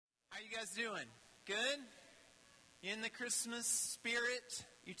you guys doing? Good? You in the Christmas spirit?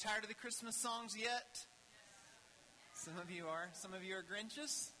 You tired of the Christmas songs yet? Some of you are. Some of you are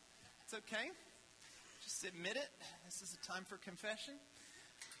Grinches. It's okay. Just admit it. This is a time for confession.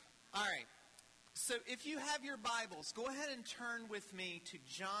 All right. So if you have your Bibles, go ahead and turn with me to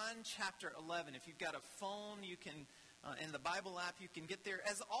John chapter 11. If you've got a phone, you can, in the Bible app, you can get there.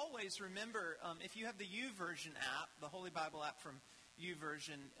 As always, remember, if you have the YouVersion app, the Holy Bible app from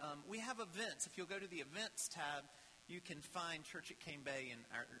YouVersion, we have events. If you'll go to the events tab, you can find Church at Cane Bay, and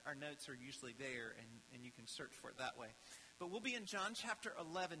our notes are usually there, and you can search for it that way. But we'll be in John chapter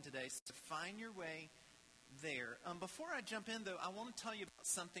 11 today, so find your way there. Before I jump in, though, I want to tell you about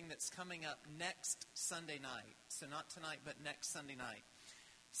something that's coming up next Sunday night. So not tonight, but next Sunday night.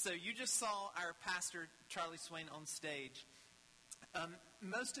 So you just saw our pastor, Charlie Swain, on stage.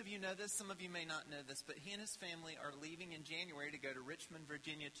 Most of you know this, some of you may not know this, but he and his family are leaving in January to go to Richmond,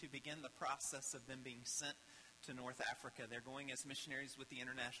 Virginia to begin the process of them being sent to North Africa. They're going as missionaries with the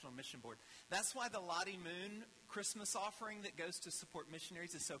International Mission Board. That's why the Lottie Moon Christmas offering that goes to support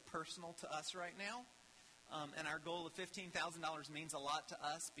missionaries is so personal to us right now. And our goal of $15,000 means a lot to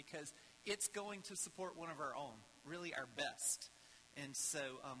us because it's going to support one of our own, really our best. And so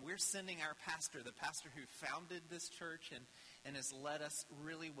we're sending our pastor, the pastor who founded this church and has led us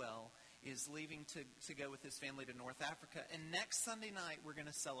really well, is leaving to go with his family to North Africa. And next Sunday night, we're going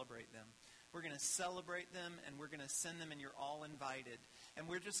to celebrate them. We're going to celebrate them, and we're going to send them, and you're all invited. And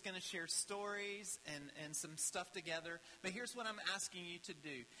we're just going to share stories and some stuff together. But here's what I'm asking you to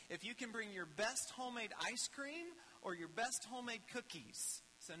do. If you can bring your best homemade ice cream or your best homemade cookies.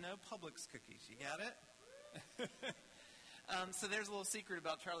 So no Publix cookies. You got it? So there's a little secret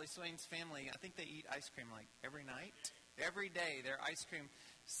about Charlie Swain's family. I think they eat ice cream like every night. Every day, their ice cream.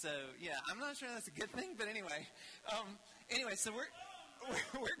 So, yeah, I'm not sure that's a good thing, but anyway. So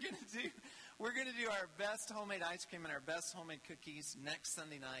we're going to do our best homemade ice cream and our best homemade cookies next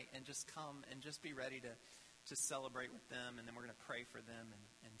Sunday night, and just come and just be ready to celebrate with them, and then we're going to pray for them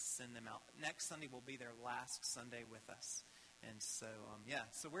and send them out. Next Sunday will be their last Sunday with us. And so,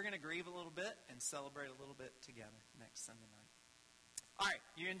 so we're going to grieve a little bit and celebrate a little bit together next Sunday night. All right,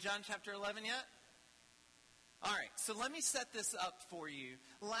 you in John chapter 11 yet? All right, so let me set this up for you.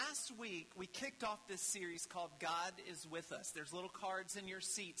 Last week, we kicked off this series called God is With Us. There's little cards in your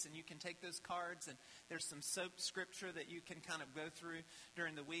seats, and you can take those cards, and there's some soap scripture that you can kind of go through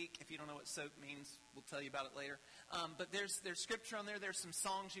during the week. If you don't know what soap means, we'll tell you about it later. But there's scripture on there. There's some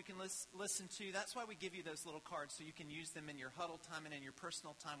songs you can listen to. That's why we give you those little cards, so you can use them in your huddle time and in your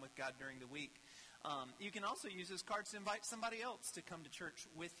personal time with God during the week. You can also use those cards to invite somebody else to come to church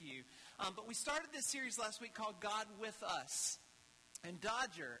with you. But we started this series last week called God With Us. And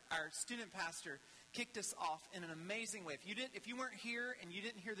Dodger, our student pastor, kicked us off in an amazing way. If you weren't here and you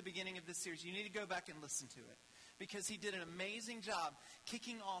didn't hear the beginning of this series, you need to go back and listen to it. Because he did an amazing job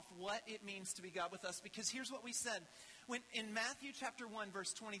kicking off what it means to be God with us. Because here's what we said. When in Matthew chapter 1,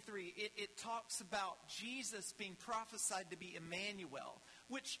 verse 23, it talks about Jesus being prophesied to be Emmanuel,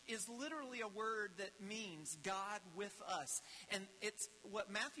 which is literally a word that means God with us. And it's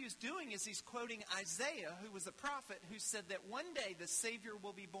what Matthew's doing is he's quoting Isaiah, who was a prophet, who said that one day the Savior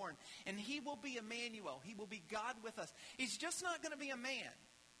will be born. And he will be Emmanuel. He will be God with us. He's just not going to be a man.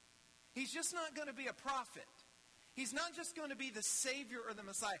 He's just not going to be a prophet. He's not just going to be the Savior or the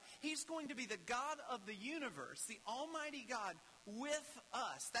Messiah. He's going to be the God of the universe, the Almighty God with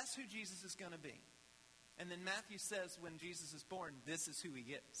us. That's who Jesus is going to be. And then Matthew says when Jesus is born, this is who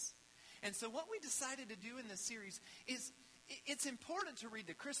he is. And so what we decided to do in this series is it's important to read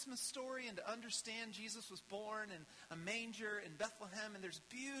the Christmas story and to understand Jesus was born in a manger in Bethlehem. And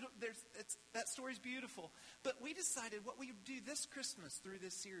that story's beautiful. But we decided what we would do this Christmas through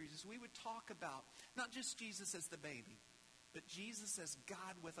this series is we would talk about not just Jesus as the baby, but Jesus as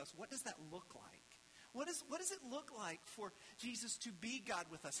God with us. What does that look like? What does it look like for Jesus to be God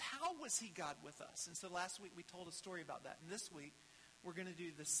with us? How was he God with us? And so last week we told a story about that. And this week we're going to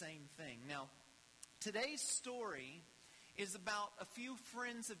do the same thing. Now, today's story is about a few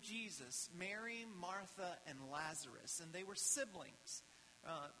friends of Jesus, Mary, Martha, and Lazarus. And they were siblings,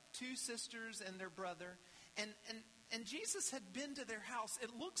 two sisters and their brother. And Jesus had been to their house,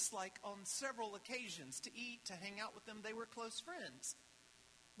 it looks like, on several occasions to eat, to hang out with them. They were close friends.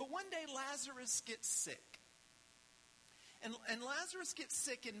 But one day Lazarus gets sick. And Lazarus gets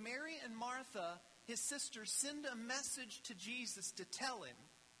sick, and Mary and Martha, his sisters, send a message to Jesus to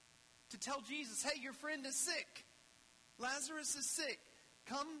tell Jesus, hey, your friend is sick. Lazarus is sick.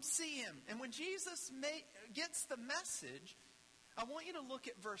 Come see him. And when Jesus gets the message, I want you to look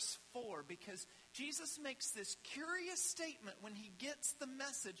at verse 4 because Jesus makes this curious statement when he gets the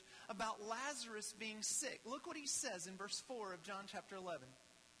message about Lazarus being sick. Look what he says in verse 4 of John chapter 11.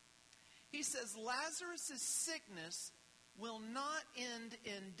 He says, Lazarus' sickness will not end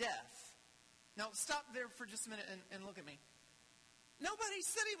in death. Now stop there for just a minute and look at me. Nobody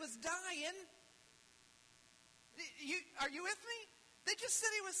said he was dying. Are you with me? They just said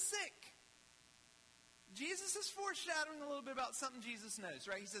he was sick. Jesus is foreshadowing a little bit about something Jesus knows,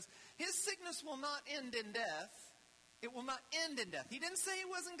 right? He says, his sickness will not end in death. It will not end in death. He didn't say he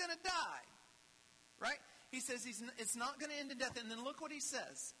wasn't going to die, right? He says it's not going to end in death. And then look what he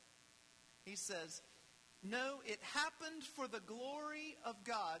says. He says, no, it happened for the glory of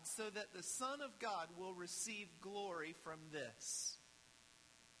God so that the Son of God will receive glory from this.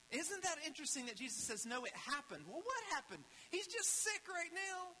 Isn't that interesting that Jesus says, no, it happened? Well, what happened? He's just sick right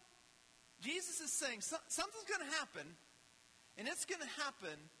now. Jesus is saying something's going to happen, and it's going to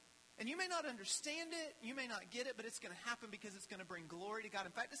happen, and you may not understand it, you may not get it, but it's going to happen because it's going to bring glory to God.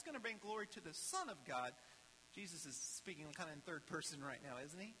 In fact, it's going to bring glory to the Son of God. Jesus is speaking kind of in third person right now,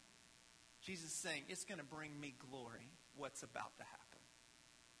 isn't he? Jesus is saying, it's going to bring me glory, what's about to happen.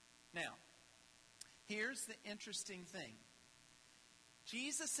 Now, here's the interesting thing.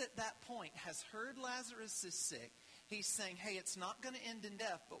 Jesus at that point has heard Lazarus is sick. He's saying, hey, it's not going to end in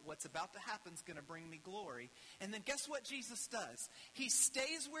death, but what's about to happen is going to bring me glory. And then guess what Jesus does? He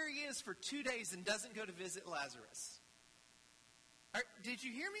stays where he is for 2 days and doesn't go to visit Lazarus. Did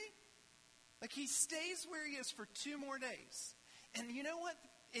you hear me? Like, he stays where he is for 2 more days. And you know what?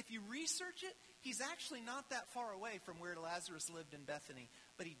 If you research it, he's actually not that far away from where Lazarus lived in Bethany,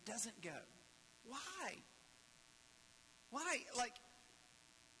 but he doesn't go. Why? Why?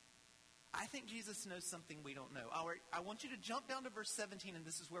 I think Jesus knows something we don't know. I want you to jump down to verse 17, and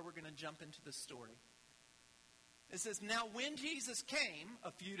this is where we're going to jump into the story. It says, now when Jesus came,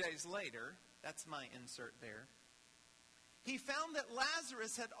 a few days later, that's my insert there, he found that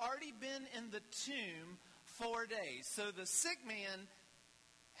Lazarus had already been in the tomb 4 days. So the sick man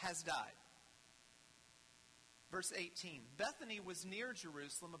has died. Verse 18, Bethany was near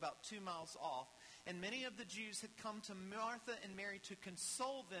Jerusalem, about 2 miles off, and many of the Jews had come to Martha and Mary to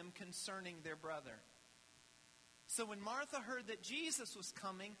console them concerning their brother. So when Martha heard that Jesus was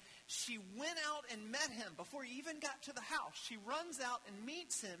coming, she went out and met him. Before he even got to the house, she runs out and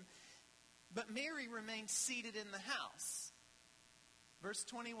meets him, but Mary remained seated in the house. Verse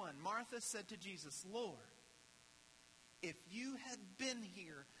 21, Martha said to Jesus, Lord, if you had been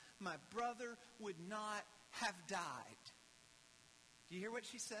here, my brother would not have died. Do you hear what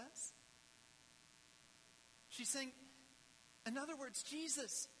she says? She's saying, in other words,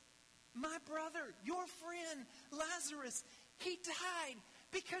 Jesus, my brother, your friend, Lazarus, he died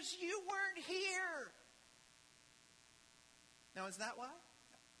because you weren't here. Now, is that why?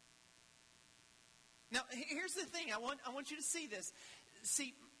 Now, here's the thing. I want you to see this.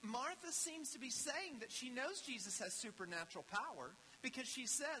 See, Martha seems to be saying that she knows Jesus has supernatural power because she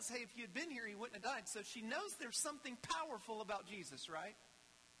says, hey, if you had been here, he wouldn't have died. So she knows there's something powerful about Jesus, right?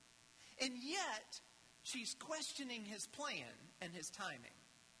 And yet, she's questioning his plan and his timing.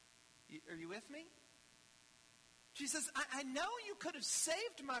 Are you with me? She says, I know you could have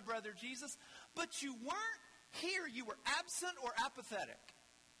saved my brother Jesus, but you weren't here. You were absent or apathetic.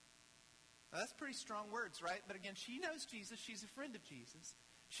 Now, that's pretty strong words, right? But again, she knows Jesus. She's a friend of Jesus.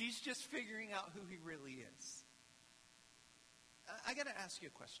 She's just figuring out who he really is. I got to ask you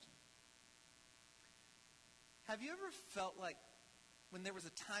a question. Have you ever felt like when there was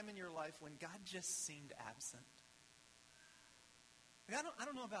a time in your life when God just seemed absent? Like, I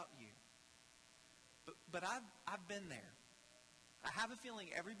don't know about you, but I've been there. I have a feeling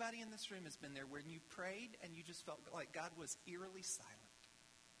everybody in this room has been there when you prayed and you just felt like God was eerily silent.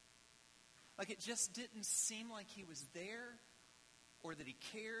 Like it just didn't seem like he was there or that he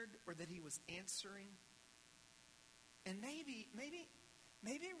cared or that he was answering. And maybe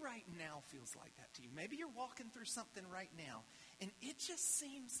right now feels like that to you. Maybe you're walking through something right now, and it just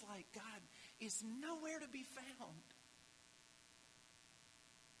seems like God is nowhere to be found.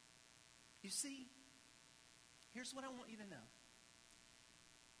 You see, here's what I want you to know.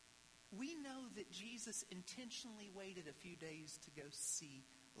 We know that Jesus intentionally waited a few days to go see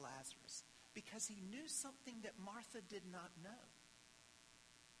Lazarus because he knew something that Martha did not know.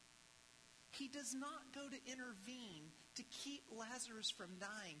 He does not go to intervene to keep Lazarus from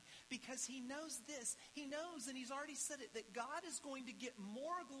dying because he knows this. He knows, and he's already said it, that God is going to get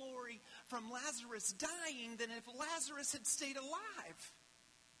more glory from Lazarus dying than if Lazarus had stayed alive.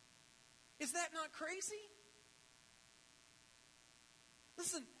 Is that not crazy?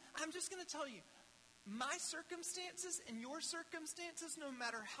 Listen, I'm just going to tell you, My circumstances and your circumstances, no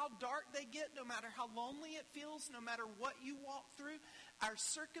matter how dark they get, no matter how lonely it feels, no matter what you walk through, our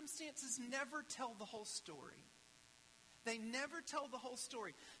circumstances never tell the whole story. They never tell the whole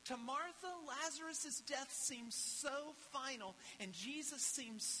story. To Martha, Lazarus' death seems so final, and Jesus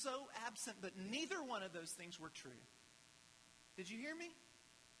seems so absent, but neither one of those things were true. Did you hear me?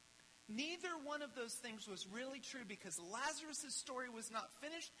 Neither one of those things was really true, because Lazarus' story was not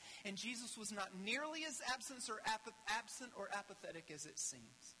finished, and Jesus was not nearly as absent or apathetic as it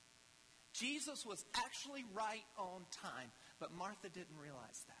seems. Jesus was actually right on time, but Martha didn't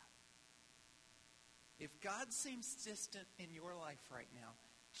realize that. If God seems distant in your life right now,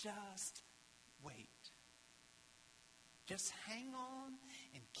 just wait. Just hang on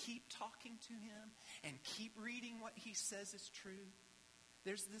and keep talking to him and keep reading what he says is true.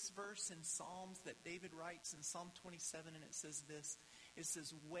 There's this verse in Psalms that David writes in Psalm 27, and it says this. It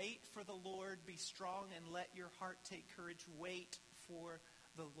says, wait for the Lord, be strong, and let your heart take courage. Wait for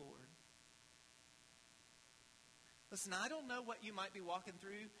the Lord. Listen, I don't know what you might be walking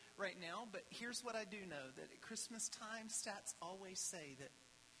through right now, but here's what I do know, that at Christmas time, stats always say that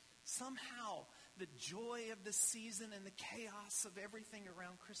somehow the joy of the season and the chaos of everything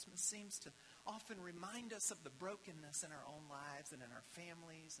around Christmas seems to often remind us of the brokenness in our own lives and in our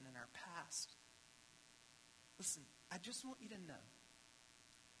families and in our past. Listen, I just want you to know,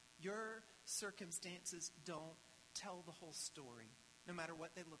 your circumstances don't tell the whole story, no matter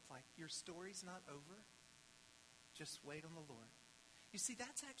what they look like. Your story's not over. Just wait on the Lord. You see,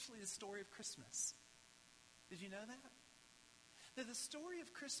 that's actually the story of Christmas. Did you know that? That the story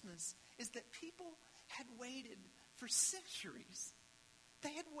of Christmas is that people had waited for centuries.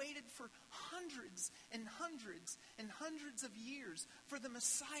 They had waited for hundreds and hundreds and hundreds of years for the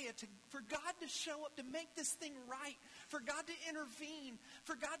Messiah, for God to show up, to make this thing right, for God to intervene,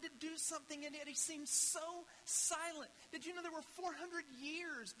 for God to do something, and yet he seemed so silent. Did you know there were 400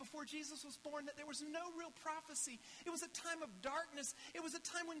 years before Jesus was born that there was no real prophecy? It was a time of darkness. It was a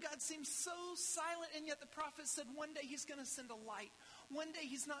time when God seemed so silent, and yet the prophet said one day he's going to send a light. One day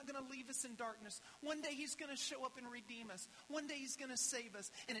he's not going to leave us in darkness. One day he's going to show up and redeem us. One day he's going to save us.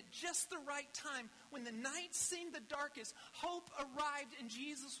 And at just the right time, when the night seemed the darkest, hope arrived and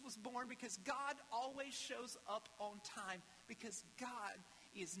Jesus was born, because God always shows up on time, because God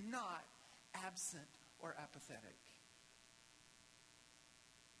is not absent or apathetic.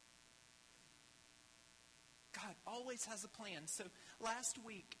 God always has a plan. So last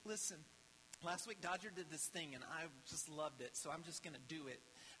week, Dodger did this thing, and I just loved it, so I'm just going to do it.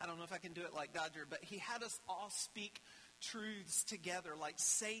 I don't know if I can do it like Dodger, but he had us all speak truths together, like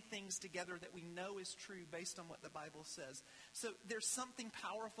say things together that we know is true based on what the Bible says. So there's something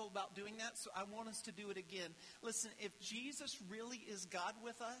powerful about doing that, so I want us to do it again. Listen, if Jesus really is God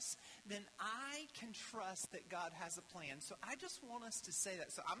with us, then I can trust that God has a plan. So I just want us to say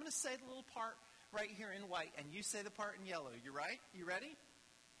that. So I'm going to say the little part right here in white, and you say the part in yellow. You right? You ready?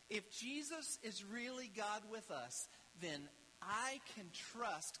 If Jesus is really God with us, then I can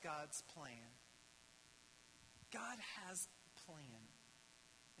trust God's plan. God has a plan,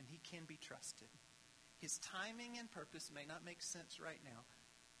 and he can be trusted. His timing and purpose may not make sense right now,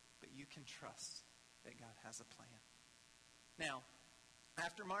 but you can trust that God has a plan. Now,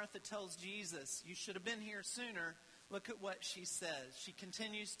 after Martha tells Jesus, you should have been here sooner, look at what she says. She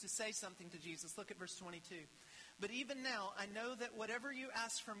continues to say something to Jesus. Look at verse 22. But even now, I know that whatever you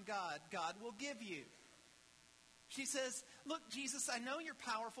ask from God, God will give you. She says, look, Jesus, I know you're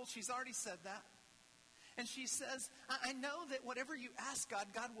powerful. She's already said that. And she says, I know that whatever you ask God,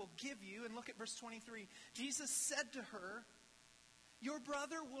 God will give you. And look at verse 23. Jesus said to her, your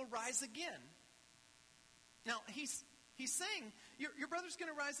brother will rise again. Now, he's saying, your brother's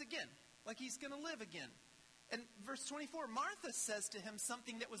going to rise again. Like he's going to live again. And verse 24, Martha says to him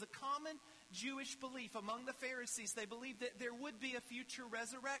something that was a common Jewish belief among the Pharisees. They believed that there would be a future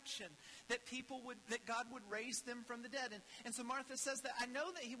resurrection, that God would raise them from the dead. And so Martha says that I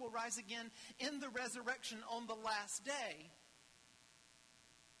know that he will rise again in the resurrection on the last day.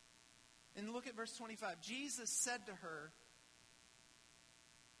 And look at verse 25. Jesus said to her,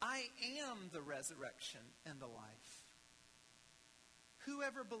 I am the resurrection and the life.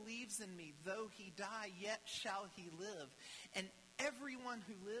 Whoever believes in me, though he die, yet shall he live. And everyone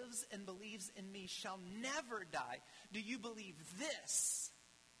who lives and believes in me shall never die. Do you believe this?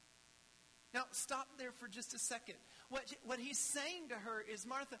 Now, stop there for just a second. What he's saying to her is,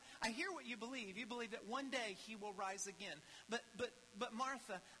 Martha, I hear what you believe. You believe that one day he will rise again. But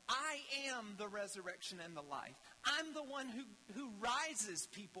Martha, I am the resurrection and the life. I'm the one who rises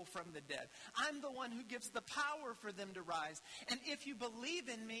people from the dead. I'm the one who gives the power for them to rise. And if you believe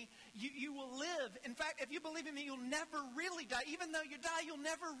in me, you will live. In fact, if you believe in me, you'll never really die. Even though you die, you'll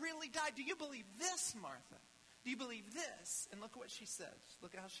never really die. Do you believe this, Martha? Do you believe this? And look at what she says.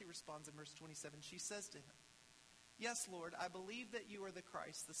 Look at how she responds in verse 27. She says to him, yes, Lord, I believe that you are the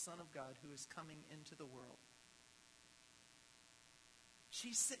Christ, the Son of God, who is coming into the world.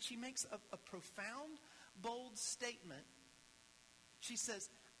 She makes a profound, bold statement. She says,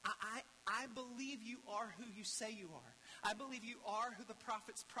 I believe you are who you say you are. I believe you are who the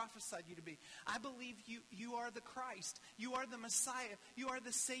prophets prophesied you to be. I believe you are the Christ. You are the Messiah. You are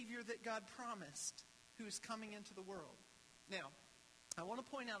the Savior that God promised, who is coming into the world. Now, I want to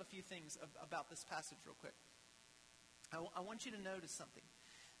point out a few things about this passage real quick. I want you to notice something.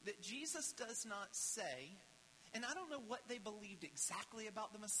 That Jesus does not say, and I don't know what they believed exactly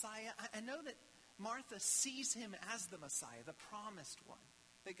about the Messiah. I know that Martha sees him as the Messiah, the promised one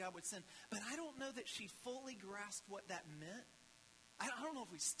that God would send. But I don't know that she fully grasped what that meant. I don't know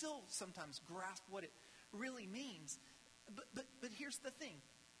if we still sometimes grasp what it really means. But here's the thing.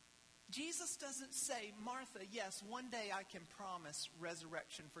 Jesus doesn't say, Martha, yes, one day I can promise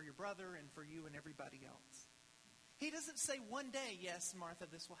resurrection for your brother and for you and everybody else. He doesn't say one day, yes, Martha,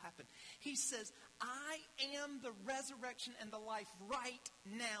 this will happen. He says, I am the resurrection and the life right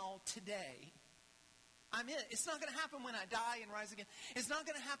now, today. I'm it. It's not going to happen when I die and rise again. It's not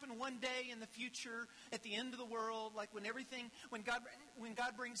going to happen one day in the future, at the end of the world, like when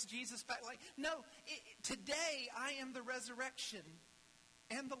God brings Jesus back. Like, no, today I am the resurrection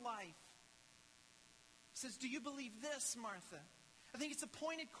and the life. He says, do you believe this, Martha? I think it's a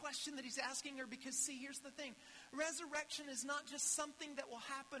pointed question that he's asking her because, see, here's the thing. Resurrection is not just something that will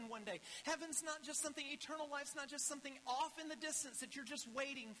happen one day. Heaven's not just something, eternal life's not just something off in the distance that you're just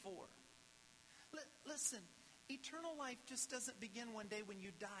waiting for. Listen, eternal life just doesn't begin one day when you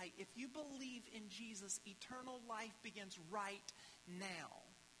die. If you believe in Jesus, eternal life begins right now,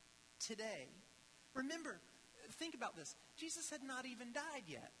 today. Remember, think about this. Jesus had not even died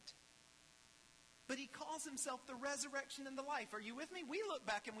yet. But he calls himself the resurrection and the life. Are you with me? We look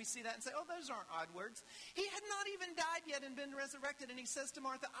back and we see that and say, oh, those aren't odd words. He had not even died yet and been resurrected. And he says to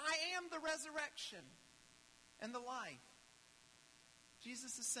Martha, I am the resurrection and the life.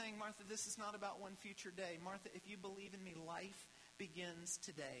 Jesus is saying, Martha, this is not about one future day. Martha, if you believe in me, life begins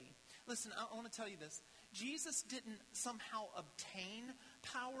today. Listen, I want to tell you this. Jesus didn't somehow obtain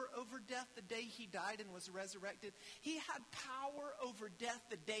power over death the day he died and was resurrected. He had power over death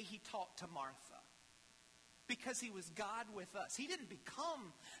the day he talked to Martha. Because he was God with us. He didn't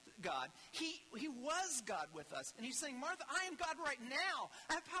become God. He was God with us. And he's saying, Martha, I am God right now.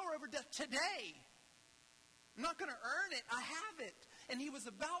 I have power over death today. I'm not going to earn it. I have it. And he was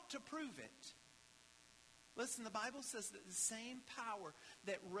about to prove it. Listen, the Bible says that the same power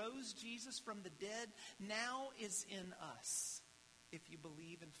that rose Jesus from the dead now is in us if you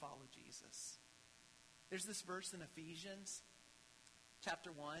believe and follow Jesus. There's this verse in Ephesians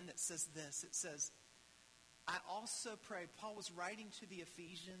chapter 1 that says this. It says, I also pray. Paul was writing to the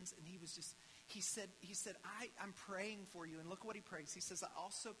Ephesians, and he said, I'm praying for you. And look what he prays. He says, I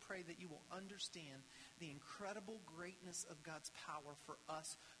also pray that you will understand the incredible greatness of God's power for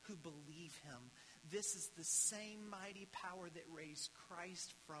us who believe him. This is the same mighty power that raised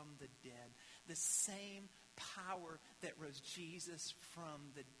Christ from the dead. The same power that rose Jesus from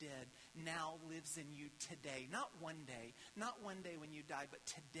the dead now lives in you today. Not one day when you die, but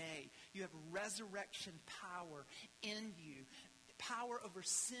today. You have resurrection power in you. Power over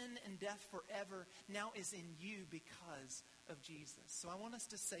sin and death forever now is in you because of Jesus. So I want us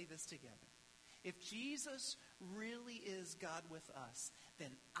to say this together. If Jesus really is God with us,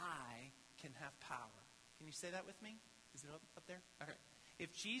 then I can have power. Can you say that with me? Is it up there? Okay.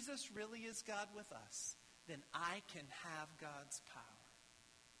 If Jesus really is God with us, then I can have God's power.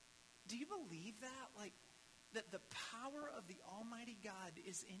 Do you believe that? Like, that the power of the Almighty God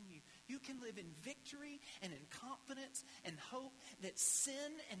is in you. You can live in victory and in confidence and hope that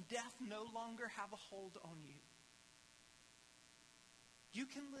sin and death no longer have a hold on you. You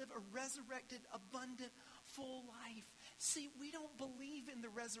can live a resurrected, abundant, full life. See, we don't believe in the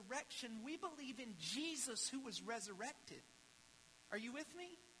resurrection. We believe in Jesus who was resurrected. Are you with me?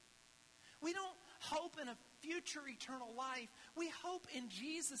 We don't hope in a future eternal life. We hope in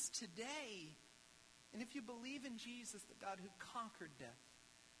Jesus today. And if you believe in Jesus, the God who conquered death,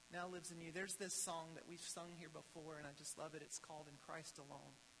 now lives in you. There's this song that we've sung here before, and I just love it. It's called In Christ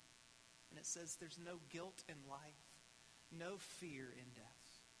Alone. And it says, there's no guilt in life, no fear in death.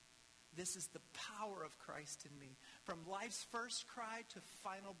 This is the power of Christ in me. From life's first cry to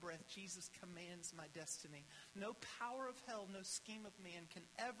final breath, Jesus commands my destiny. No power of hell, no scheme of man can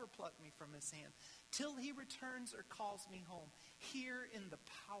ever pluck me from his hand. Till he returns or calls me home, here in the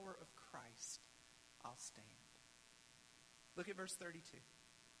power of Christ, I'll stand. Look at verse 32.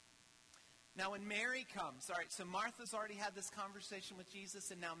 Now when Mary comes, all right, so Martha's already had this conversation with Jesus,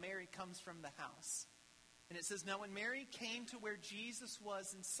 and now Mary comes from the house. And it says, now when Mary came to where Jesus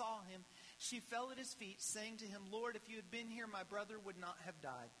was and saw him, she fell at his feet, saying to him, Lord, if you had been here, my brother would not have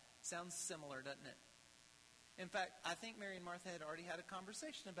died. Sounds similar, doesn't it? In fact, I think Mary and Martha had already had a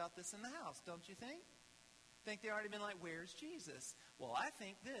conversation about this in the house, don't you think? Think they already been like, where's Jesus? Well, I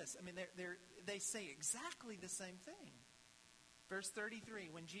think this. I mean, they say exactly the same thing. Verse 33,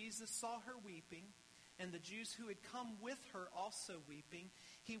 when Jesus saw her weeping, and the Jews who had come with her also weeping,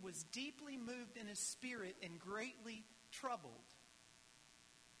 he was deeply moved in his spirit and greatly troubled.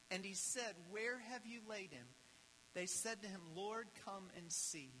 And he said, where have you laid him? They said to him, Lord, come and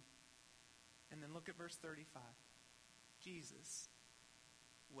see. And then look at verse 35. Jesus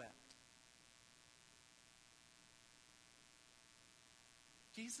wept.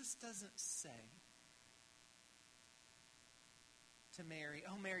 Jesus doesn't say to Mary,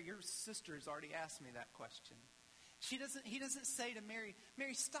 oh, Mary, your sister has already asked me that question. He doesn't say to Mary,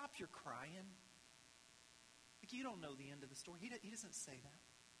 Mary, stop your crying. Like, you don't know the end of the story. He doesn't say that.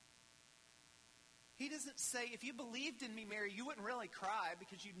 He doesn't say, if you believed in me, Mary, you wouldn't really cry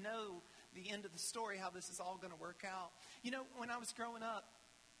because you know the end of the story, how this is all going to work out. You know, when I was growing up,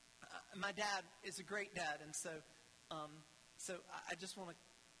 my dad is a great dad, and so I just want to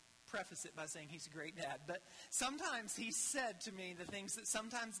preface it by saying he's a great dad. But sometimes he said to me the things that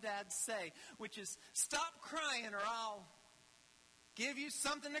sometimes dads say, which is, stop crying or I'll give you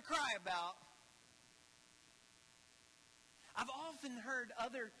something to cry about. I've often heard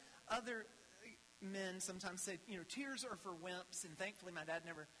other men sometimes say, you know, tears are for wimps, and thankfully my dad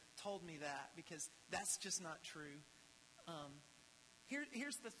never told me that because that's just not true.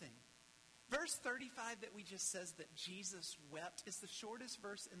 Here's the thing. Verse 35 that we just says that Jesus wept is the shortest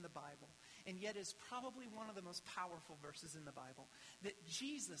verse in the Bible, and yet is probably one of the most powerful verses in the Bible. That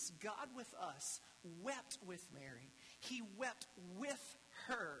Jesus, God with us, wept with Mary. He wept with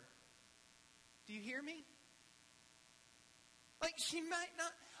her. Do you hear me? Like, she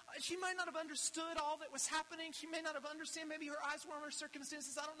might not have understood all that was happening. She may not have understood. Maybe her eyes were on her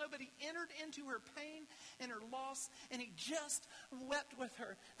circumstances. I don't know. But he entered into her pain and her loss, and he just wept with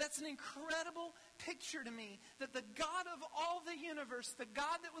her. That's an incredible picture to me, that the God of all the universe, the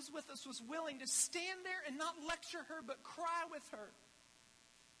God that was with us, was willing to stand there and not lecture her, but cry with her.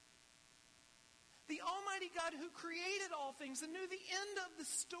 The Almighty God who created all things and knew the end of the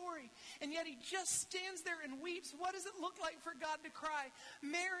story. And yet he just stands there and weeps. What does it look like for God to cry?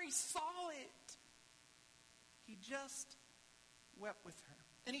 Mary saw it. He just wept with her.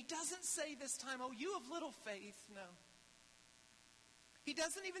 And he doesn't say this time, oh, you have little faith. No. He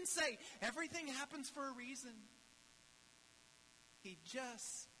doesn't even say, everything happens for a reason. He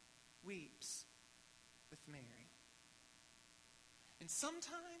just weeps with Mary. And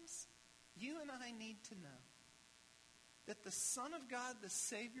sometimes you and I need to know that the Son of God, the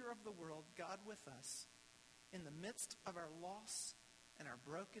Savior of the world, God with us, in the midst of our loss and our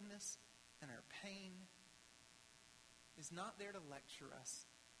brokenness and our pain, is not there to lecture us,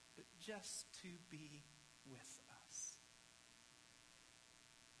 but just to be with us.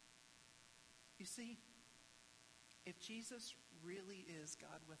 You see, if Jesus really is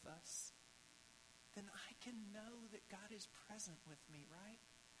God with us, then I can know that God is present with me, right?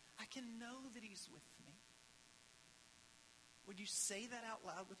 I can know that he's with me. Would you say that out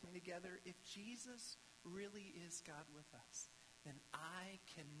loud with me together? If Jesus really is God with us, then I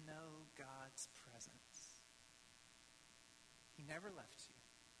can know God's presence. He never left you.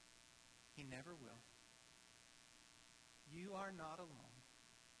 He never will. You are not alone.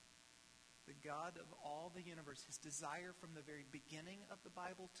 The God of all the universe, his desire from the very beginning of the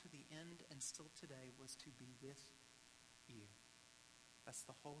Bible to the end and still today was to be with you. That's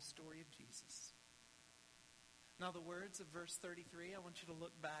the whole story of Jesus. Now the words of verse 33, I want you to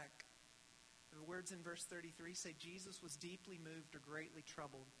look back. The words in verse 33 say Jesus was deeply moved or greatly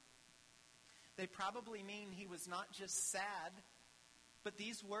troubled. They probably mean he was not just sad, but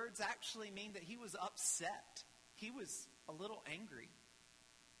these words actually mean that he was upset. He was a little angry.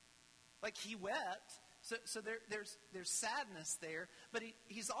 Like, he wept, so there's sadness there, but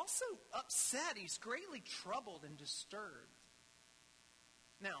he's also upset. He's greatly troubled and disturbed.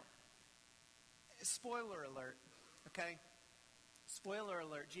 Now, spoiler alert, okay? Spoiler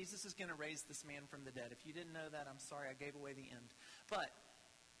alert, Jesus is going to raise this man from the dead. If you didn't know that, I'm sorry, I gave away the end. But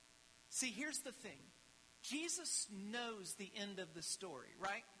See, here's the thing. Jesus knows the end of the story,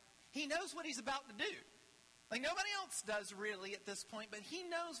 right? He knows what he's about to do. Like nobody else does really at this point, but he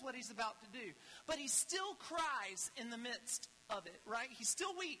knows what he's about to do. But he still cries in the midst of it, right? He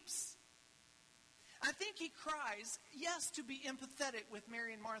still weeps. I think he cries, yes, to be empathetic with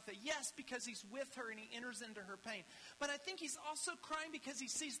Mary and Martha. Yes, because he's with her and he enters into her pain. But I think he's also crying because he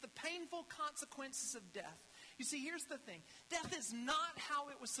sees the painful consequences of death. You see, here's the thing. Death is not how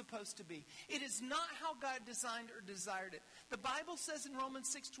it was supposed to be. It is not how God designed or desired it. The Bible says in Romans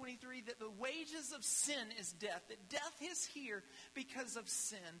 6:23 that the wages of sin is death. That death is here because of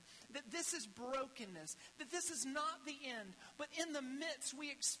sin. That this is brokenness. That this is not the end. But in the midst, we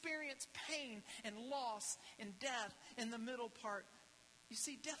experience pain and loss and death in the middle part. You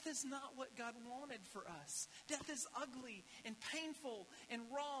see, death is not what God wanted for us. Death is ugly and painful and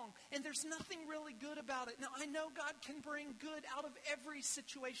wrong, and there's nothing really good about it. Now, I know God can bring good out of every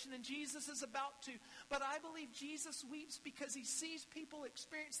situation, and Jesus is about to, but I believe Jesus weeps because he sees people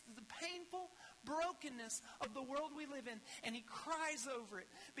experience the painful brokenness of the world we live in, and he cries over it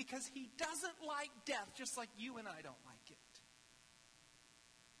because he doesn't like death just like you and I don't like it.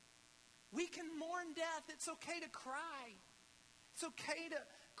 We can mourn death. It's okay to cry. It's okay to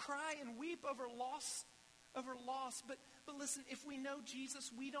cry and weep over loss. But listen, if we know Jesus,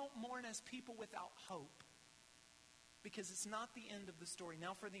 we don't mourn as people without hope. Because it's not the end of the story.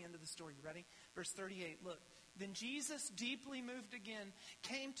 Now for the end of the story. You ready? Verse 38, look. Then Jesus, deeply moved again,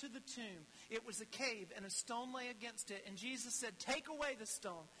 came to the tomb. It was a cave, and a stone lay against it. And Jesus said, "Take away the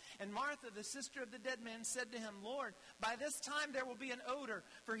stone." And Martha, the sister of the dead man, said to him, "Lord, by this time there will be an odor,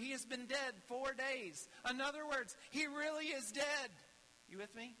 for he has been dead 4 days." In other words, he really is dead. You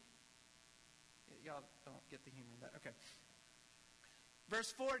with me? Y'all don't get the humor in that. Okay. Verse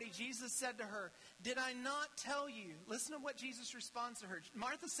 40, Jesus said to her, "Did I not tell you?" Listen to what Jesus responds to her.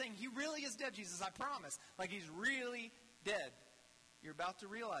 Martha's saying, "He really is dead, Jesus, I promise." Like he's really dead. You're about to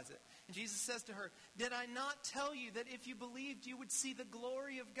realize it. And Jesus says to her, "Did I not tell you that if you believed, you would see the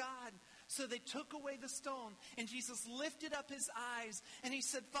glory of God?" So they took away the stone, and Jesus lifted up his eyes, and he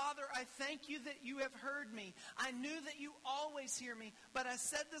said, "Father, I thank you that you have heard me. I knew that you always hear me, but I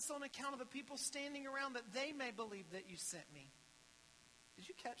said this on account of the people standing around, that they may believe that you sent me." Did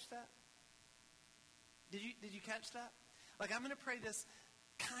you catch that? Did you catch that? Like, I'm going to pray this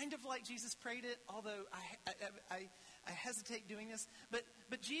kind of like Jesus prayed it, although I hesitate doing this.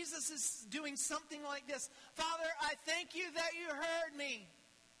 But Jesus is doing something like this. "Father, I thank you that you heard me."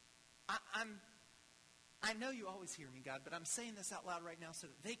 I know you always hear me, God, but I'm saying this out loud right now so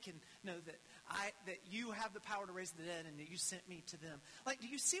that they can know that you have the power to raise the dead and that you sent me to them. Like, do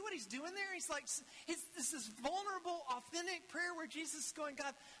you see what he's doing there? He's like, this is vulnerable, authentic prayer where Jesus is going,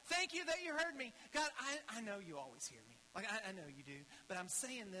 "God, thank you that you heard me. God, I know you always hear me. Like, I know you do. But I'm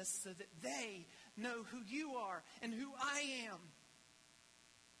saying this so that they know who you are and who I am."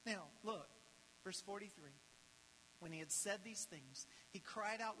 Now, look, verse 43. When he had said these things, he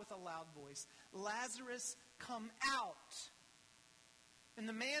cried out with a loud voice, "Lazarus, come out." And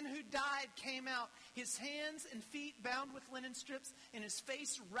the man who died came out, his hands and feet bound with linen strips, and his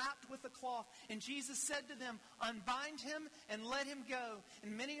face wrapped with a cloth. And Jesus said to them, "Unbind him and let him go."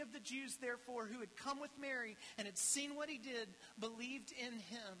 And many of the Jews, therefore, who had come with Mary and had seen what he did, believed in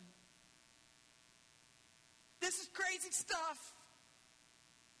him. This is crazy stuff.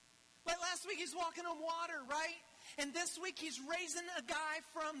 Like last week, he's walking on water, right? And this week he's raising a guy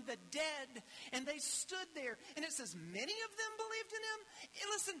from the dead. And they stood there. And it says many of them believed in him. And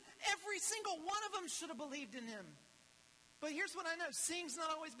listen, every single one of them should have believed in him. But here's what I know. Seeing's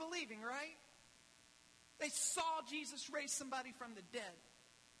not always believing, right? They saw Jesus raise somebody from the dead.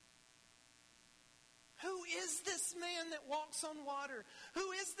 Who is this man that walks on water?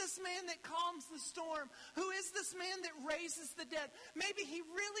 Who is this man that calms the storm? Who is this man that raises the dead? Maybe he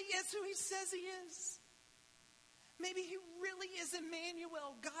really is who he says he is. Maybe he really is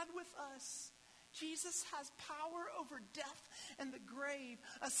Emmanuel, God with us. Jesus has power over death and the grave.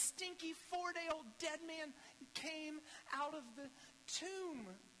 A stinky 4-day-old dead man came out of the tomb.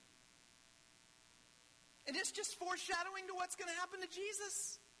 And it's just foreshadowing to what's going to happen to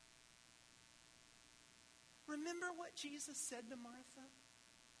Jesus. Remember what Jesus said to Martha?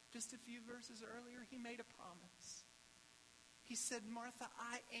 Just a few verses earlier, he made a promise. He said, "Martha,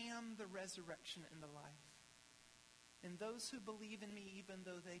 I am the resurrection and the life. And those who believe in me, even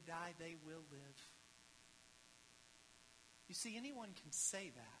though they die, they will live." You see, anyone can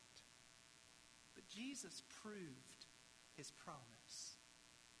say that. But Jesus proved his promise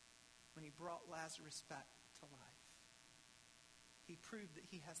when he brought Lazarus back to life. He proved that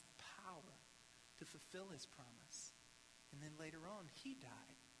he has the power to fulfill his promise. And then later on, he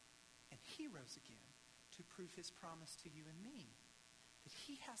died And he rose again to prove his promise to you and me, that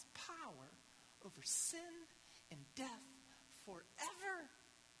he has power over sin and death forever.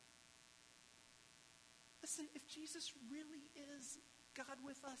 Listen, if Jesus really is God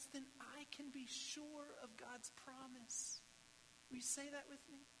with us, then I can be sure of God's promise. Will you say that with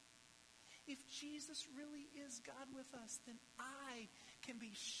me? If Jesus really is God with us, then I can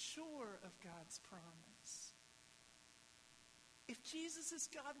be sure of God's promise. If Jesus is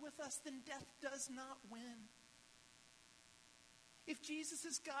God with us, then death does not win. If Jesus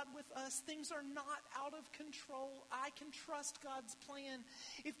is God with us, things are not out of control. I can trust God's plan.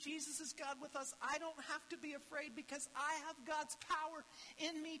 If Jesus is God with us, I don't have to be afraid because I have God's power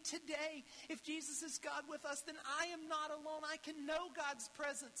in me today. If Jesus is God with us, then I am not alone. I can know God's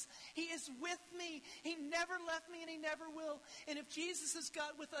presence. He is with me. He never left me and he never will. And if Jesus is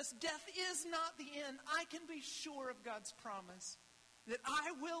God with us, death is not the end. I can be sure of God's promise that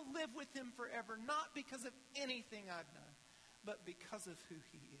I will live with him forever, not because of anything I've done, but because of who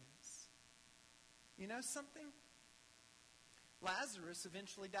he is. You know something? Lazarus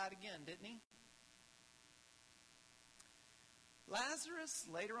eventually died again, didn't he? Lazarus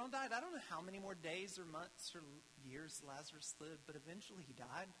later on died. I don't know how many more days or months or years Lazarus lived, but eventually he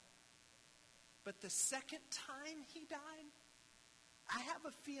died. But the second time he died, I have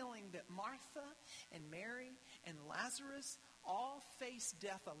a feeling that Martha and Mary and Lazarus all faced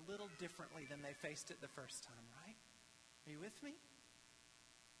death a little differently than they faced it the first time, right? Are you with me?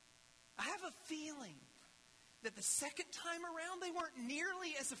 I have a feeling that the second time around, they weren't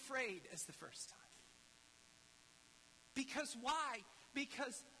nearly as afraid as the first time. Because why?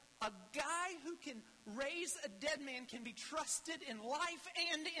 Because a guy who can raise a dead man can be trusted in life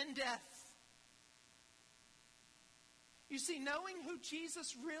and in death. You see, knowing who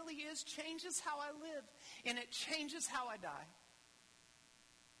Jesus really is changes how I live, and it changes how I die.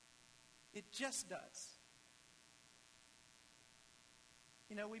 It just does.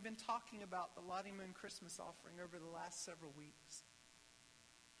 You know, we've been talking about the Lottie Moon Christmas offering over the last several weeks.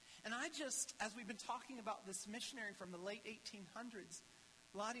 And as we've been talking about this missionary from the late 1800s,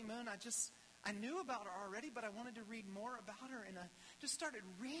 Lottie Moon, I knew about her already, but I wanted to read more about her. And I just started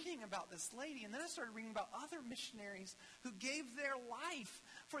reading about this lady. And then I started reading about other missionaries who gave their life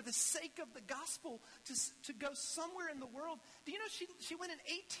for the sake of the gospel to go somewhere in the world. Do you know she went in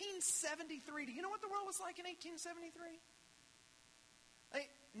 1873. Do you know what the world was like in 1873?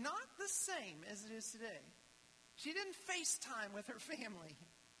 Not the same as it is today. She didn't FaceTime with her family.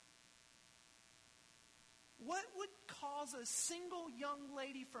 What would cause a single young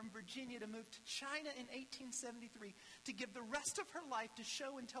lady from Virginia to move to China in 1873 to give the rest of her life to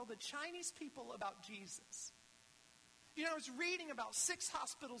show and tell the Chinese people about Jesus? You know, I was reading about 6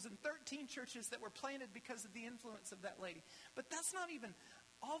 hospitals and 13 churches that were planted because of the influence of that lady. But that's not even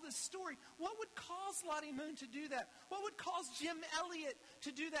all this story. What would cause Lottie Moon to do that? What would cause Jim Elliot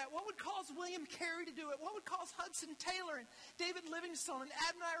to do that? What would cause William Carey to do it? What would cause Hudson Taylor and David Livingstone and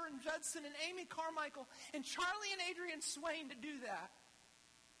Adoniram Judson and Amy Carmichael and Charlie and Adrian Swain to do that?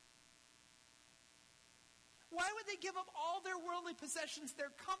 Why would they give up all their worldly possessions,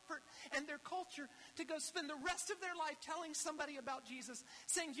 their comfort, and their culture to go spend the rest of their life telling somebody about Jesus,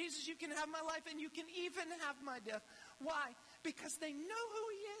 saying, Jesus, you can have my life and you can even have my death? Why? Because they know who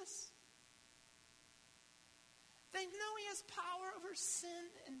he is. They know he has power over sin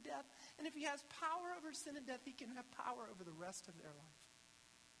and death. And if he has power over sin and death, he can have power over the rest of their life.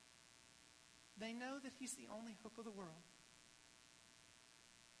 They know that he's the only hope of the world.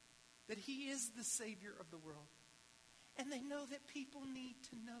 That he is the Savior of the world. And they know that people need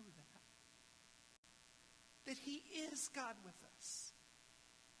to know that. That he is God with us.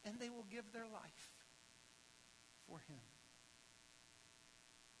 And they will give their life for him.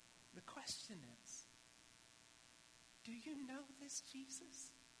 The question is, do you know this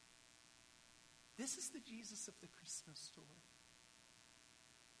Jesus? This is the Jesus of the Christmas story.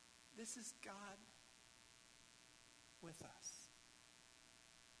 This is God with us.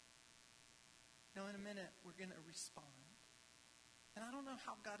 Now, in a minute, we're going to respond. And I don't know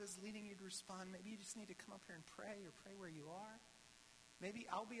how God is leading you to respond. Maybe you just need to come up here and pray or pray where you are. Maybe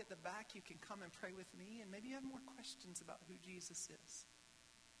I'll be at the back. You can come and pray with me. And maybe you have more questions about who Jesus is.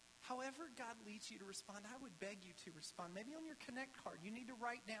 However God leads you to respond, I would beg you to respond. Maybe on your Connect card, you need to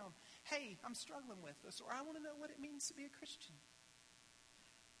write down, hey, I'm struggling with this, or I want to know what it means to be a Christian.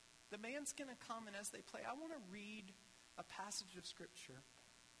 The band's going to come, and as they play, I want to read a passage of Scripture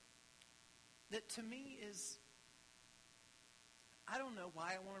that to me is, I don't know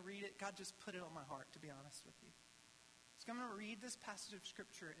why I want to read it. God just put it on my heart, to be honest with you. So I'm going to read this passage of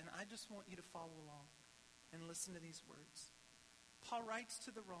Scripture, and I just want you to follow along and listen to these words. Paul writes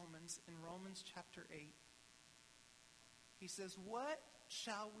to the Romans in Romans chapter 8. He says, what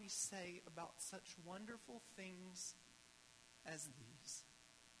shall we say about such wonderful things as these?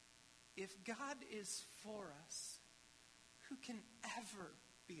 If God is for us, who can ever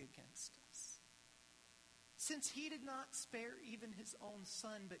be against us? Since he did not spare even his own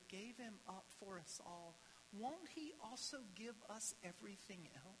son, but gave him up for us all, won't he also give us everything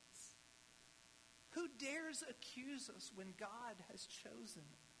else? Who dares accuse us when God has chosen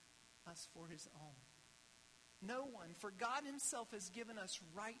us for his own? No one, for God himself has given us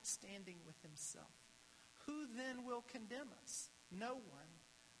right standing with himself. Who then will condemn us? No one.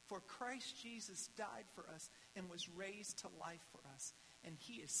 For Christ Jesus died for us and was raised to life for us. And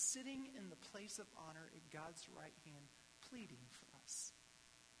he is sitting in the place of honor at God's right hand, pleading for us.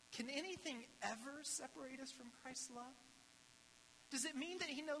 Can anything ever separate us from Christ's love? Does it mean that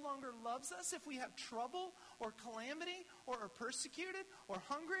he no longer loves us if we have trouble or calamity or are persecuted or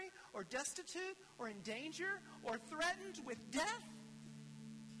hungry or destitute or in danger or threatened with death?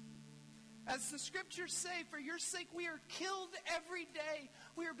 As the scriptures say, for your sake we are killed every day.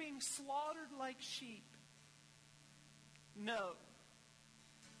 We are being slaughtered like sheep. No.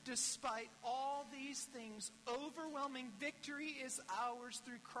 Despite all these things, overwhelming victory is ours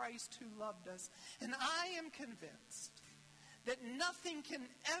through Christ who loved us. And I am convinced that nothing can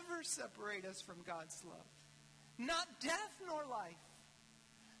ever separate us from God's love. Not death nor life,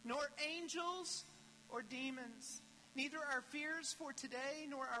 nor angels or demons. Neither our fears for today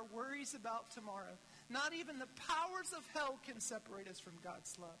nor our worries about tomorrow. Not even the powers of hell can separate us from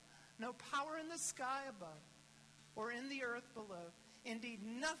God's love. No power in the sky above or in the earth below. Indeed,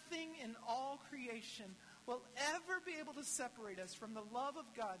 nothing in all creation will ever be able to separate us from the love of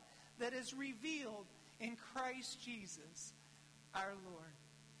God that is revealed in Christ Jesus, our Lord.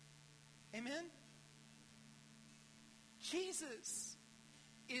 Amen? Jesus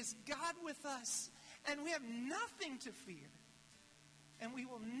is God with us, and we have nothing to fear, and we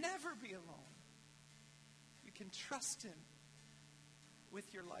will never be alone. You can trust him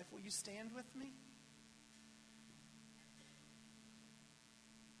with your life. Will you stand with me?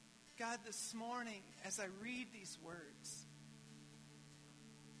 God, this morning, as I read these words,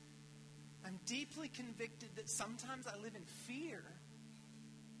 I'm deeply convicted that sometimes I live in fear.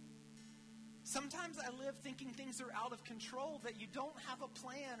 Sometimes I live thinking things are out of control, that you don't have a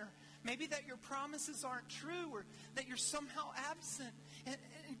plan, or maybe that your promises aren't true, or that you're somehow absent. And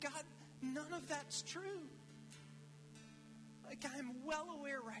God, none of that's true. Like, I'm well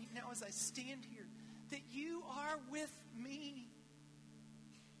aware right now as I stand here that you are with me.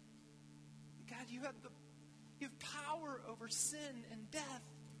 God, you have power over sin and death.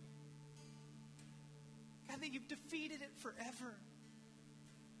 God, that you've defeated it forever.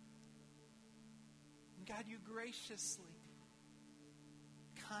 And God, you graciously,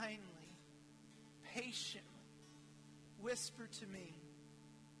 kindly, patiently whisper to me,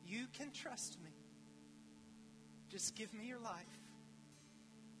 you can trust me. Just give me your life,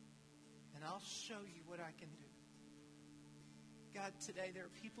 and I'll show you what I can do. God, today there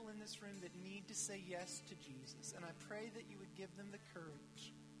are people in this room that need to say yes to Jesus, and I pray that you would give them the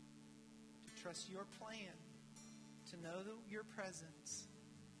courage to trust your plan, to know your presence,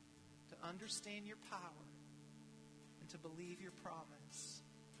 to understand your power, and to believe your promise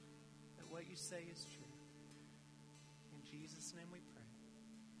that what you say is true. In Jesus' name we pray.